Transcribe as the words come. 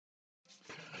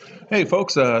Hey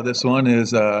folks, this one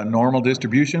is normal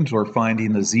distributions. We're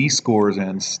finding the z-scores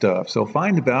and stuff. So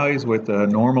find the values with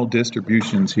normal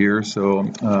distributions here. So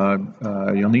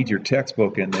you'll need your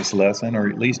textbook in this lesson, or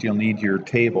at least you'll need your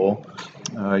table,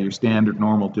 your standard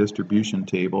normal distribution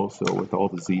table, so with all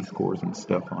the z-scores and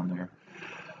stuff on there.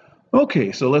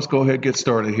 Okay, so let's go ahead and get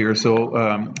started here.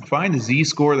 So find the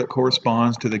z-score that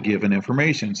corresponds to the given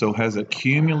information. So it has a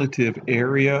cumulative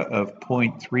area of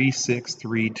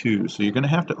 0.3632. So you're going to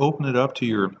have to open it up to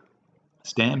your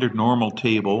standard normal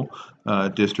table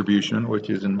distribution, which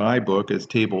is in my book is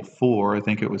table 4. I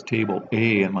think it was table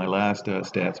A in my last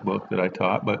stats book that I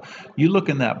taught. But you look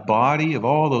in that body of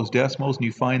all those decimals and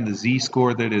you find the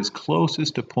z-score that is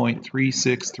closest to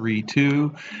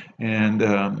 0.3632. And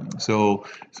so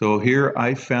here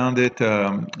I found it.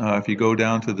 If you go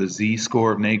down to the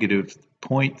z-score of negative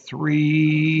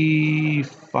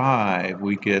 0.35,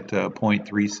 we get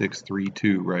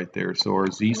 0.3632 right there. So our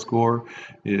z-score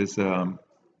is negative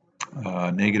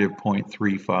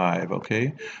 0.35.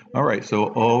 Okay, all right, so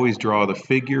always draw the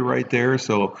figure right there.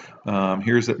 So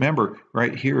here's it. Remember,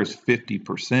 right here is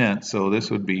 50%, so this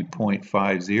would be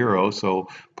 0.50. So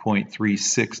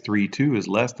 0.3632 is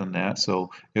less than that,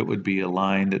 so it would be a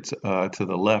line that's to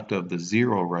the left of the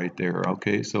 0 right there.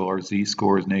 Okay, so our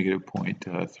z-score is negative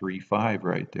 0.35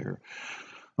 right there.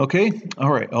 Okay,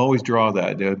 all right, always draw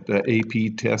that. The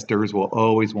AP testers will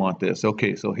always want this.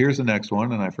 Okay, so here's the next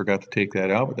one, and I forgot to take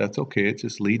that out, but that's okay. It's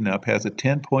just leading up. Has a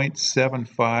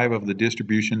 10.75 of the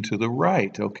distribution to the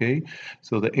right, okay?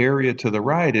 So the area to the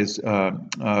right is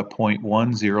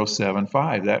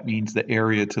 0.1075. That means the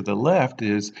area to the left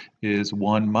is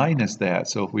 1 minus that.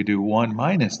 So if we do 1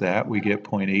 minus that, we get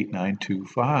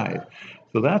 0.8925.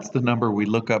 So that's the number we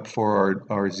look up for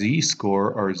our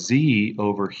z-score, our z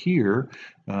over here.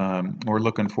 We're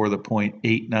looking for the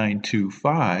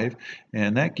 0.8925,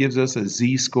 and that gives us a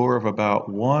z-score of about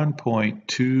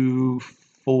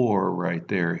 1.24 right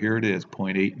there. Here it is,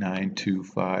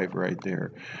 0.8925 right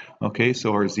there. Okay,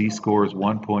 so our z-score is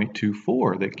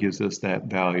 1.24. That gives us that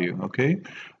value. Okay,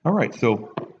 all right,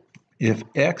 so if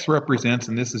x represents,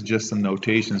 and this is just some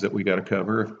notations that we got to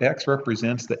cover, if x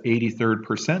represents the 83rd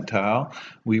percentile,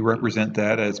 we represent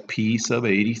that as p sub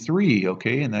 83,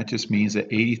 okay? And that just means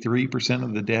that 83%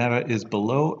 of the data is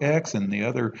below x, and the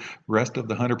other rest of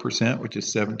the 100%, which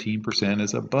is 17%,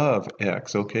 is above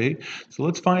x, okay? So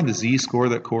let's find the z-score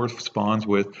that corresponds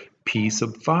with p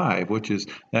sub 5, which is,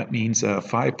 that means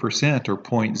 5% or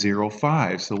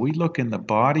 0.05. So we look in the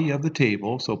body of the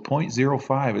table. So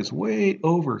 0.05 is way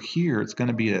over here. It's going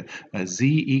to be a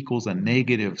z equals a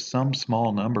negative some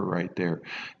small number right there.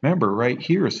 Remember, right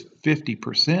here is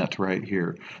 50% right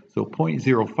here. So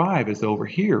 0.05 is over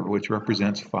here, which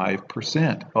represents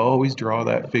 5%. Always draw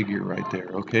that figure right there,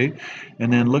 okay?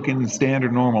 And then look in the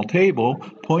standard normal table,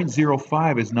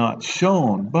 0.05 is not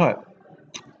shown, but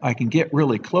I can get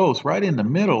really close. Right in the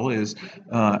middle is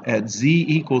at z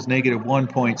equals negative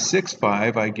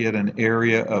 1.65, I get an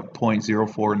area of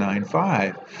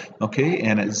 0.0495. Okay,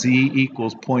 and at z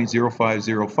equals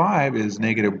 0.0505 is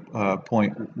negative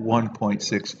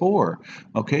 1.64.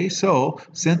 Okay, so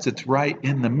since it's right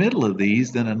in the middle of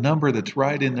these, then a number that's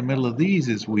right in the middle of these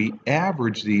is we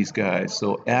average these guys.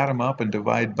 So add them up and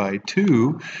divide by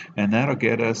 2, and that'll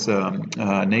get us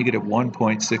negative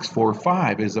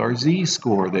 1.645 is our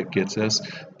z-score that gets us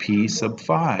p sub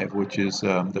 5, which is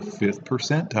the 5th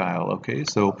percentile. Okay,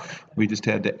 so we just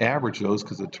had to average those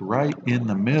because it's right in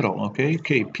the middle. Okay,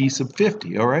 p sub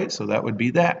 50. All right, so that would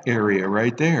be that area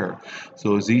right there.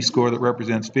 So a z-score that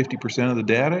represents 50% of the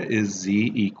data is z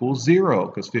equals 0,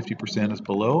 because 50% is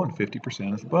below and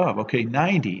 50% is above. Okay,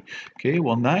 90. Okay,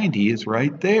 well 90 is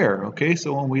right there. Okay,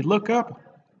 so when we look up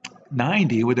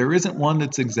 90, well, there isn't one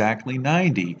that's exactly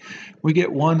 90. We get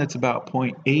one that's about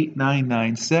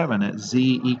 0.8997 at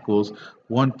z equals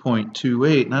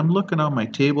 1.28. And I'm looking on my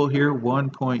table here,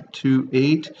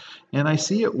 1.28, and I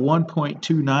see at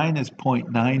 1.29 is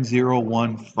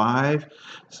 0.9015.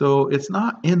 So it's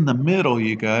not in the middle,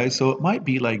 you guys. So it might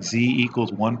be like z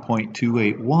equals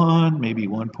 1.281, maybe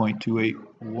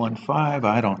 1.2815,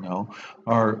 I don't know.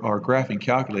 Our graphing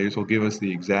calculators will give us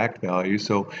the exact value.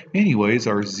 So anyways,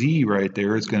 our z right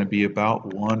there is going to be about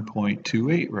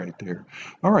 1.28 right there.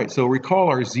 All right, so recall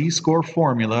our z-score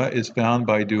formula is found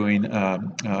by doing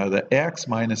the x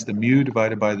minus the mu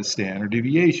divided by the standard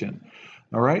deviation.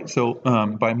 All right, so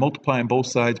by multiplying both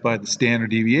sides by the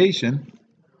standard deviation,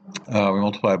 we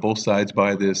multiply both sides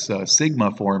by this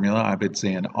sigma formula. I've been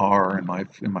saying R in my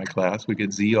class. We get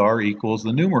ZR equals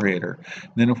the numerator.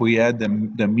 And then if we add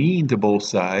the mean to both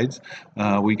sides,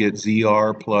 we get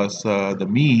ZR plus the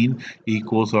mean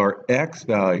equals our X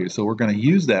value. So we're going to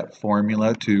use that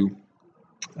formula to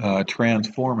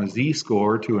transform a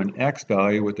z-score to an x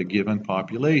value with a given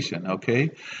population,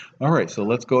 okay? All right, so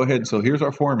let's go ahead. So here's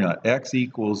our formula. X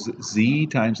equals z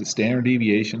times the standard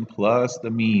deviation plus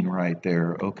the mean right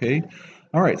there, okay?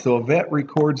 All right, so a vet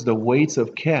records the weights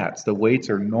of cats. The weights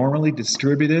are normally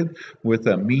distributed with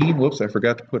a mean, whoops, I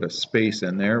forgot to put a space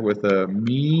in there, with a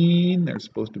mean, there's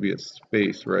supposed to be a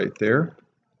space right there,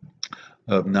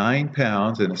 of 9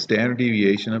 pounds and a standard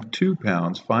deviation of 2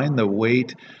 pounds. Find the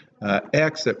weight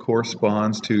X that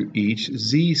corresponds to each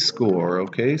z-score.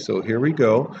 Okay, so here we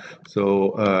go.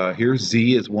 So here's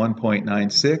z is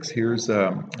 1.96, here's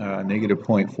negative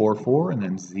 0.44, and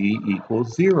then z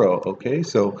equals 0. Okay,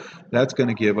 so that's going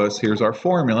to give us, here's our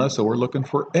formula, so we're looking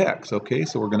for X. Okay,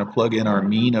 so we're going to plug in our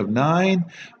mean of 9,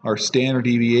 our standard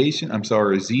deviation, I'm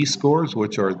sorry, z-scores,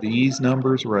 which are these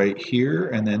numbers right here,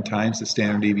 and then times the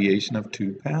standard deviation of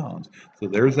 2 pounds. So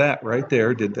there's that right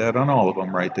there, did that on all of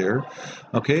them right there.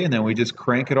 Okay, and then we just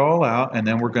crank it all out, and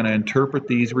then we're going to interpret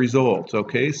these results.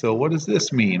 Okay, so what does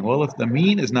this mean? Well, if the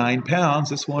mean is 9 pounds,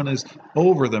 this one is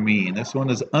over the mean, this one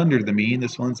is under the mean,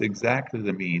 this one's exactly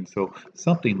the mean. So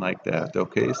something like that.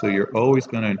 Okay, so you're always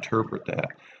going to interpret that.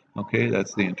 Okay,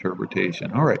 that's the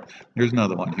interpretation. All right, here's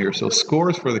another one here. So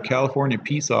scores for the California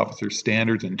Peace Officer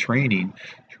Standards and Training.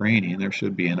 There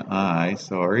should be an I,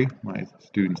 sorry. My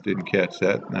students didn't catch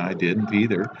that, and I didn't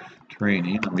either.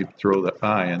 Training, let me throw the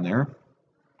I in there.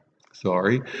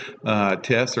 Sorry.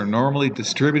 Tests are normally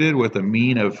distributed with a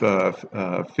mean of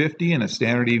 50 and a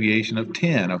standard deviation of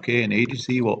 10. Okay, an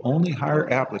agency will only hire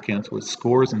applicants with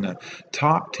scores in the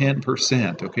top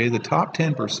 10%. Okay, the top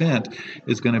 10%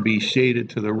 is going to be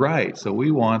shaded to the right, so we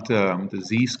want the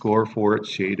z-score for it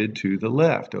shaded to the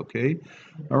left. Okay,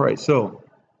 all right, so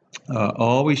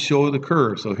always show the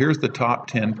curve. So here's the top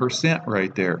 10%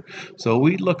 right there. So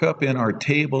we look up in our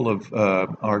table of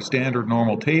our standard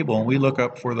normal table, and we look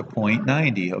up for the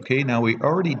 0.90. Okay, now we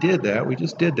already did that. We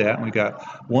just did that, and we got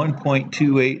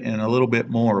 1.28 and a little bit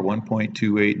more,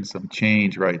 1.28 and some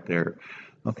change right there.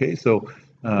 Okay, so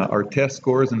our test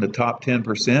scores in the top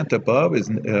 10% above is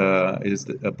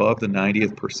above the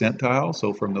 90th percentile.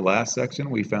 So from the last section,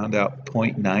 we found out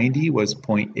 0.90 was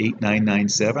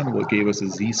 0.8997, what gave us a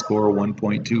z-score of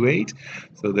 1.28.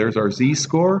 So there's our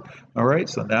z-score. All right,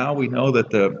 so now we know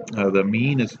that the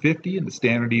mean is 50 and the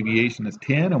standard deviation is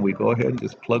 10, and we go ahead and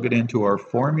just plug it into our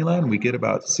formula, and we get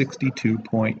about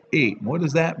 62.8. What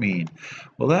does that mean?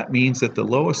 Well, that means that the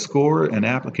lowest score an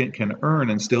applicant can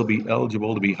earn and still be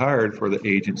eligible to be hired for the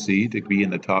agency to be in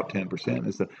the top 10%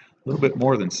 is a little bit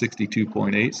more than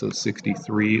 62.8, so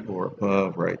 63 or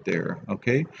above right there.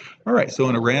 Okay, all right, so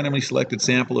in a randomly selected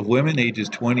sample of women ages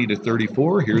 20 to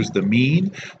 34, here's the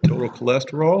mean total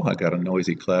cholesterol. I got a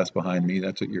noisy class behind me,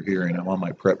 that's what you're hearing. I'm on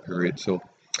my prep period. So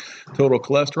total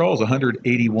cholesterol is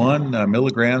 181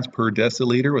 milligrams per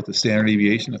deciliter with a standard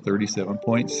deviation of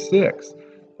 37.6.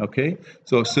 Okay,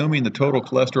 so assuming the total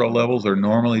cholesterol levels are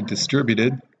normally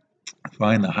distributed,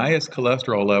 find the highest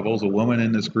cholesterol levels a woman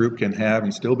in this group can have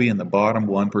and still be in the bottom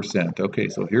 1%. Okay,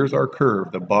 so here's our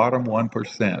curve, the bottom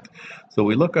 1%. So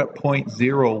we look up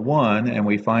 0.01 and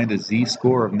we find a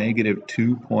z-score of negative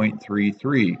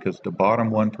 2.33 because the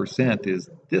bottom 1% is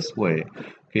this way.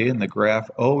 Okay, and the graph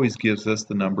always gives us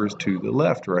the numbers to the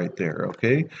left right there,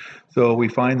 okay? So we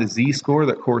find the z-score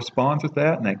that corresponds with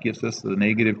that, and that gives us the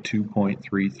negative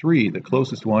 2.33. The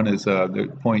closest one is the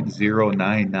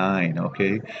 0.099,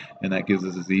 okay? And that gives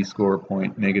us a z-score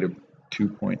of negative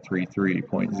 2.33.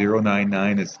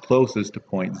 0.099 is closest to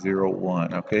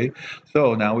 0.01, okay?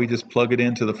 So now we just plug it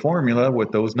into the formula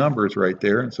with those numbers right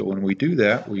there, and so when we do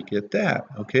that, we get that,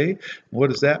 okay? What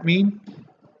does that mean?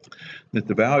 That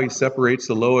the value separates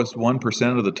the lowest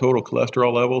 1% of the total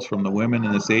cholesterol levels from the women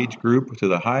in this age group to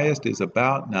the highest is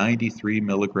about 93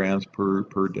 milligrams per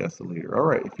deciliter. All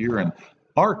right, if you're in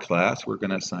our class, we're going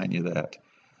to assign you that.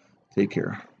 Take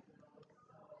care.